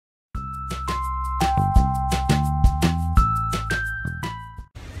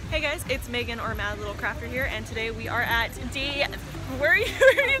Hey guys, it's Megan or Mad Little Crafter here, and today we are at D. Where are you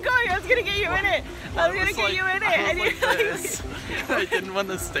going? I was gonna get you in it. I was gonna get you in it. And I didn't want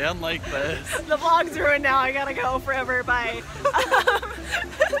to stand like this. The vlog's ruined now. I gotta go forever. Bye.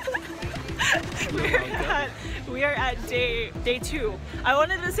 We are at day 2. I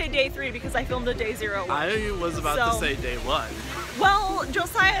wanted to say day 3 because I filmed a day 0 one. I was about to say day 1. Well,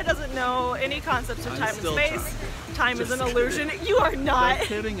 Josiah doesn't know any concepts of time and space. Time is an illusion. You are not. I'm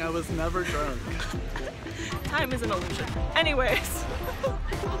kidding, I was never drunk. Time is an illusion. Anyways,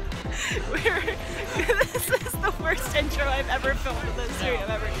 this is the worst intro I've ever filmed in this stream I've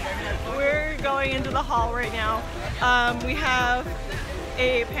ever done. We're going into the hall right now. We have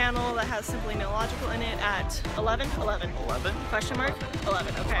a panel that has Simply Illogical in it at 11? 11. 11? Question mark?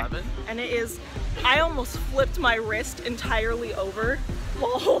 11, okay. 11. And it is, I almost flipped my wrist entirely over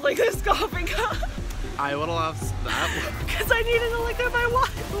while holding this coffee cup. I would have that. Because I needed to look at my watch.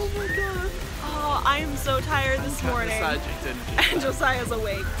 Oh my god. Oh, I am so tired this morning. And Josiah's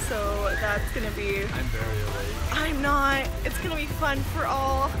awake, so that's gonna be... I'm very awake. I'm not. It's gonna be fun for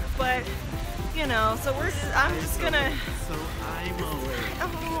all, but you know, so I'm just gonna... So I'm awake.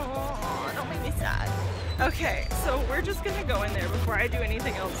 Oh, don't make me sad. Okay, so we're just gonna go in there before I do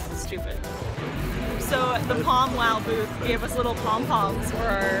anything else stupid. So the Palm Wow booth gave us little pom-poms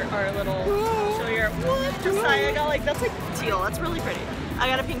for our little show your... What? Josiah got like, that's like teal, that's really pretty. I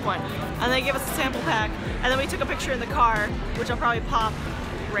got a pink one. And they gave us a sample pack, and then we took a picture in the car, which I'll probably pop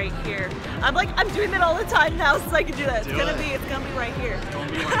right here. I'm doing that all the time now so I can do that. It's gonna be right here.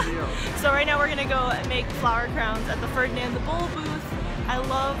 Don't be like you. So right now we're gonna go make flower crowns at the Ferdinand the Bull booth. I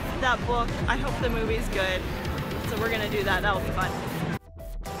love that book. I hope the movie's good. So we're gonna do that. That'll be fun.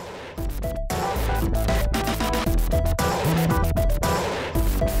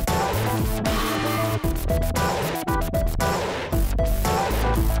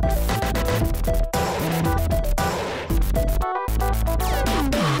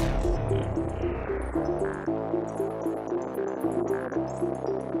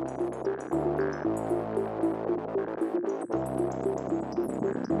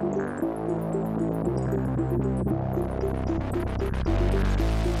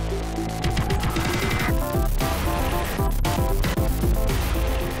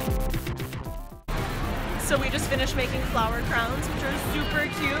 So we just finished making flower crowns, which are super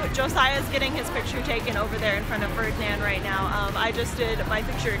cute. Josiah's getting his picture taken over there in front of Ferdinand right now. I just did my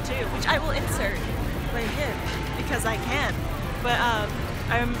picture too, which I will insert right here because I can. But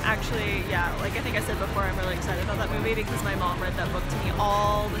I'm actually, yeah, like I think I said before, I'm really excited about that movie because my mom read that book to me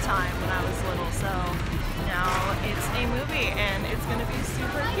all the time when I was little. So now it's a movie and it's gonna be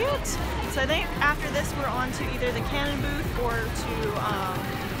super cute. So I think after this we're on to either the Canon booth or to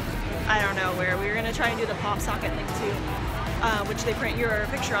I don't know where. We were going to try and do the pop socket thing too, which they print your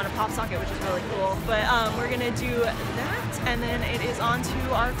picture on a pop socket, which is really cool. But we're going to do that, and then it is on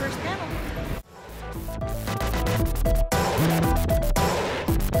to our first panel.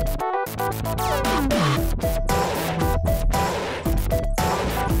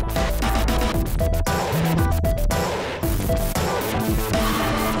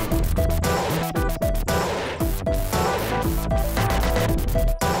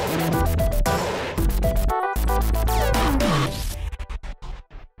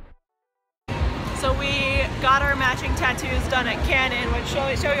 So we got our matching tattoos done at Canon, which show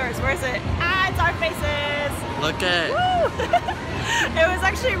yours. Where's it? Ah, it's our faces. Look at it. It was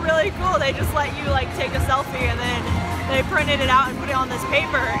actually really cool. They just let you like take a selfie and then they printed it out and put it on this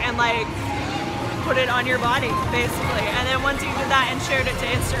paper and like put it on your body basically. And then once you did that and shared it to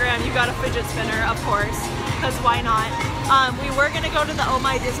Instagram, you got a fidget spinner, of course, because why not? We were gonna go to the Oh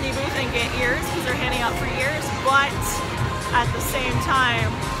My Disney booth and get ears because they're handing out free ears, but at the same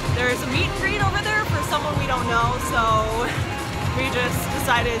time, there's a meet and greet over there for someone we don't know, so we just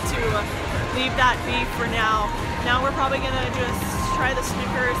decided to leave that be for now. Now we're probably gonna just try the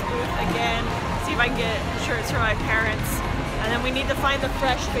Snickers booth again, see if I can get shirts for my parents, and then we need to find the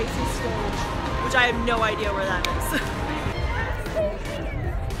Fresh Faces stage, which I have no idea where that is.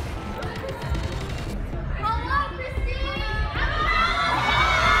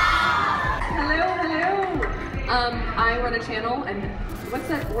 I run a channel, and what's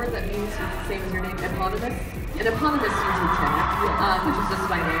that word that means the same as your name? Eponymous? An eponymous YouTube channel, which is just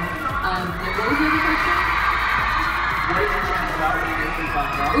my name. And what was the other question? What is your channel about? What do you think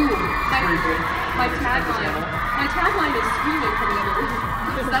about? Ooh, my tagline. My tagline is screaming from the other room,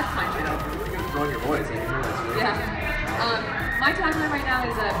 because that's my channel. You're growing your voice, yeah. My tagline right now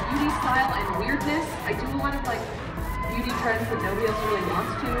is beauty, style, and weirdness. I do a lot of like beauty trends that nobody else really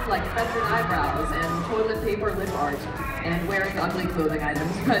wants to, like feathered eyebrows and toilet paper lip art and wearing ugly clothing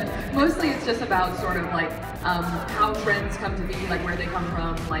items. But mostly it's just about sort of like how trends come to be, like where they come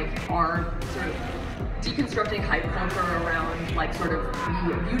from, like our sort of deconstructing hype culture around like sort of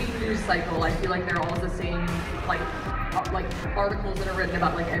the beauty news cycle. I feel like they're all the same, like articles that are written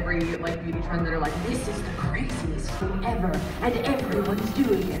about like every like beauty trend that are like, this is the craziest thing ever and everyone's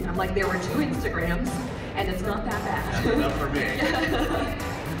doing it. I'm like, there were 2 Instagrams and it's not that bad. That's enough for me.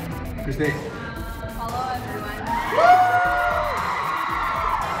 Christine. Hello everyone.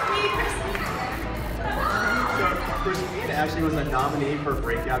 So Christine actually was a nominee for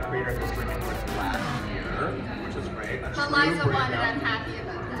Breakout Creator History English last year, which is great. But Liza won and I'm happy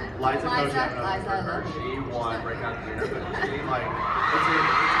about that. Liza, I love her. She won Breakout Creator, but Christine, like, it's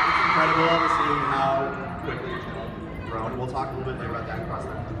incredible to see how quickly it's grown. We'll talk a little bit later about that across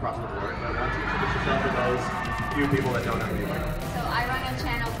the board, but I want you to introduce yourself to those few people that don't know you. So I run a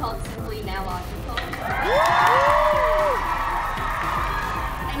channel called Simply Nailogical.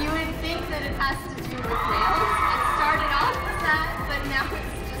 And you would think that it has to do with nails. It started off as that, but now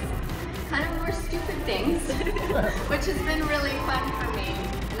it's just kind of more stupid things, which has been really fun for me.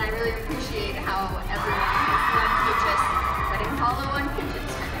 And I really appreciate how everyone has loved me just putting Holo on fidget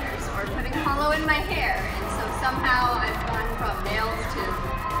spinners or putting Holo in my hair. And so somehow I've gone from nails to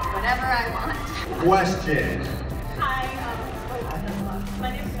whatever I want. Question. Hi, my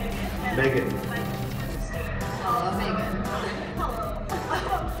name is Megan. Megan. Hello, Megan. Hello.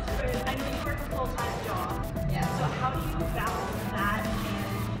 I know you work a full-time job. Yeah. So how do you balance that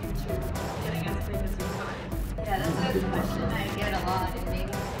into getting as big as you can? Yeah, that's a good question I get a lot, and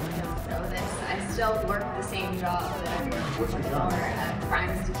maybe you don't know this. I still work the same job that I worked What's your before, job? a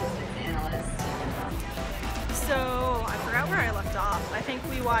crime statistics analyst. So I forgot where I left off. I think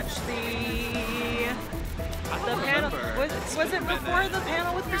we watched the panel. Was it before the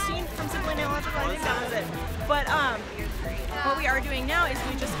panel with Christine from Simply Nailogical? I think that was it. But what we are doing now is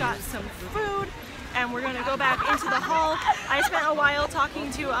we just got some food and we're gonna go back into the hall. I spent a while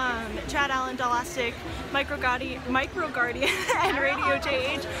talking to Chad Allen, Delastic, Micro Guardian, and Radio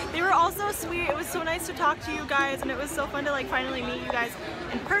JH. They were all so sweet. It was so nice to talk to you guys, and it was so fun to like finally meet you guys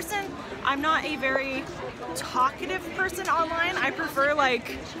in person. I'm not a very talkative person online. I prefer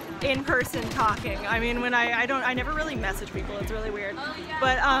like in-person talking. I mean, when I never really message people. It's really weird.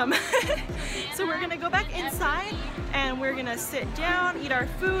 But so we're gonna go back inside and we're gonna sit down, eat our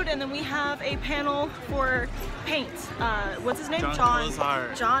food, and then we have a panel for paint. What's his name? John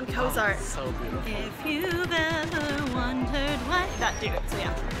Cozart. John Cozart. So beautiful. If you've ever wondered why. That dude. So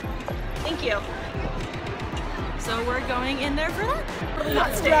yeah. Thank you. So we're going in there for that.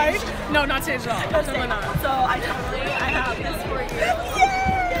 Not staged. Right? No, not staged at all. Absolutely not. So I have this for you.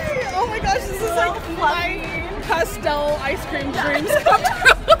 Yay! Oh my gosh, this is like my pastel ice cream dreams come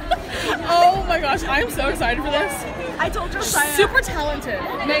true. Oh my gosh, I'm so excited for this. I told Josiah. Super talented.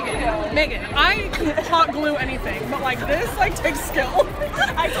 Megan, I can hot glue anything, but like this like takes skill.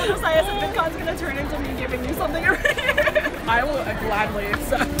 I told Josiah that VidCon's gonna turn into me giving you something every year. I will gladly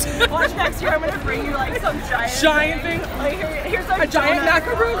accept. Watch next year, I'm gonna bring you like some giant thing. Like here's A giant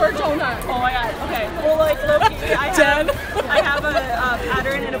macaroon or donut? Oh my god. Okay. Well, like low-key, I have a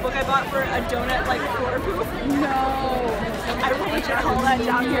pattern in a book I bought for a donut like floor poop. No. I will legit haul that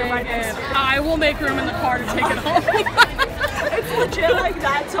down here right now. I will make room in the car to take it home. It's legit like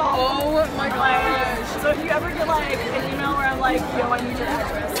that tall. Oh my gosh. So if you ever get like an email where I'm like, yo, I need your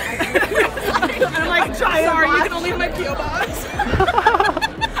address. I'm like, sorry, you can only have my P.O. box.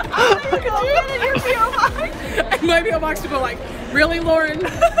 And my P.O. box to go like, really, Lauren?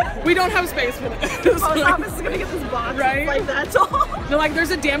 We don't have space for this. Post office is gonna get this box right? like that tall. They're like, there's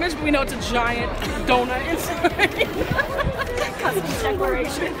a damage, but we know it's a giant donut inside. Customs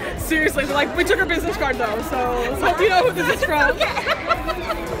declaration. Seriously, they're like, we took her business card though, so do you know who this is from?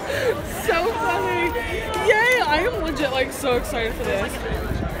 So funny. Yay, I am legit like so excited for this.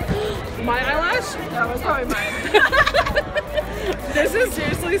 My eyelash? That was probably mine. This is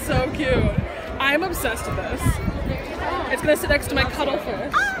seriously so cute. I'm obsessed with this. It's gonna sit next to my cuddle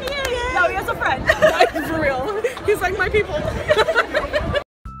fish. Oh, yeah. No, he has a friend. For real. He's like my people.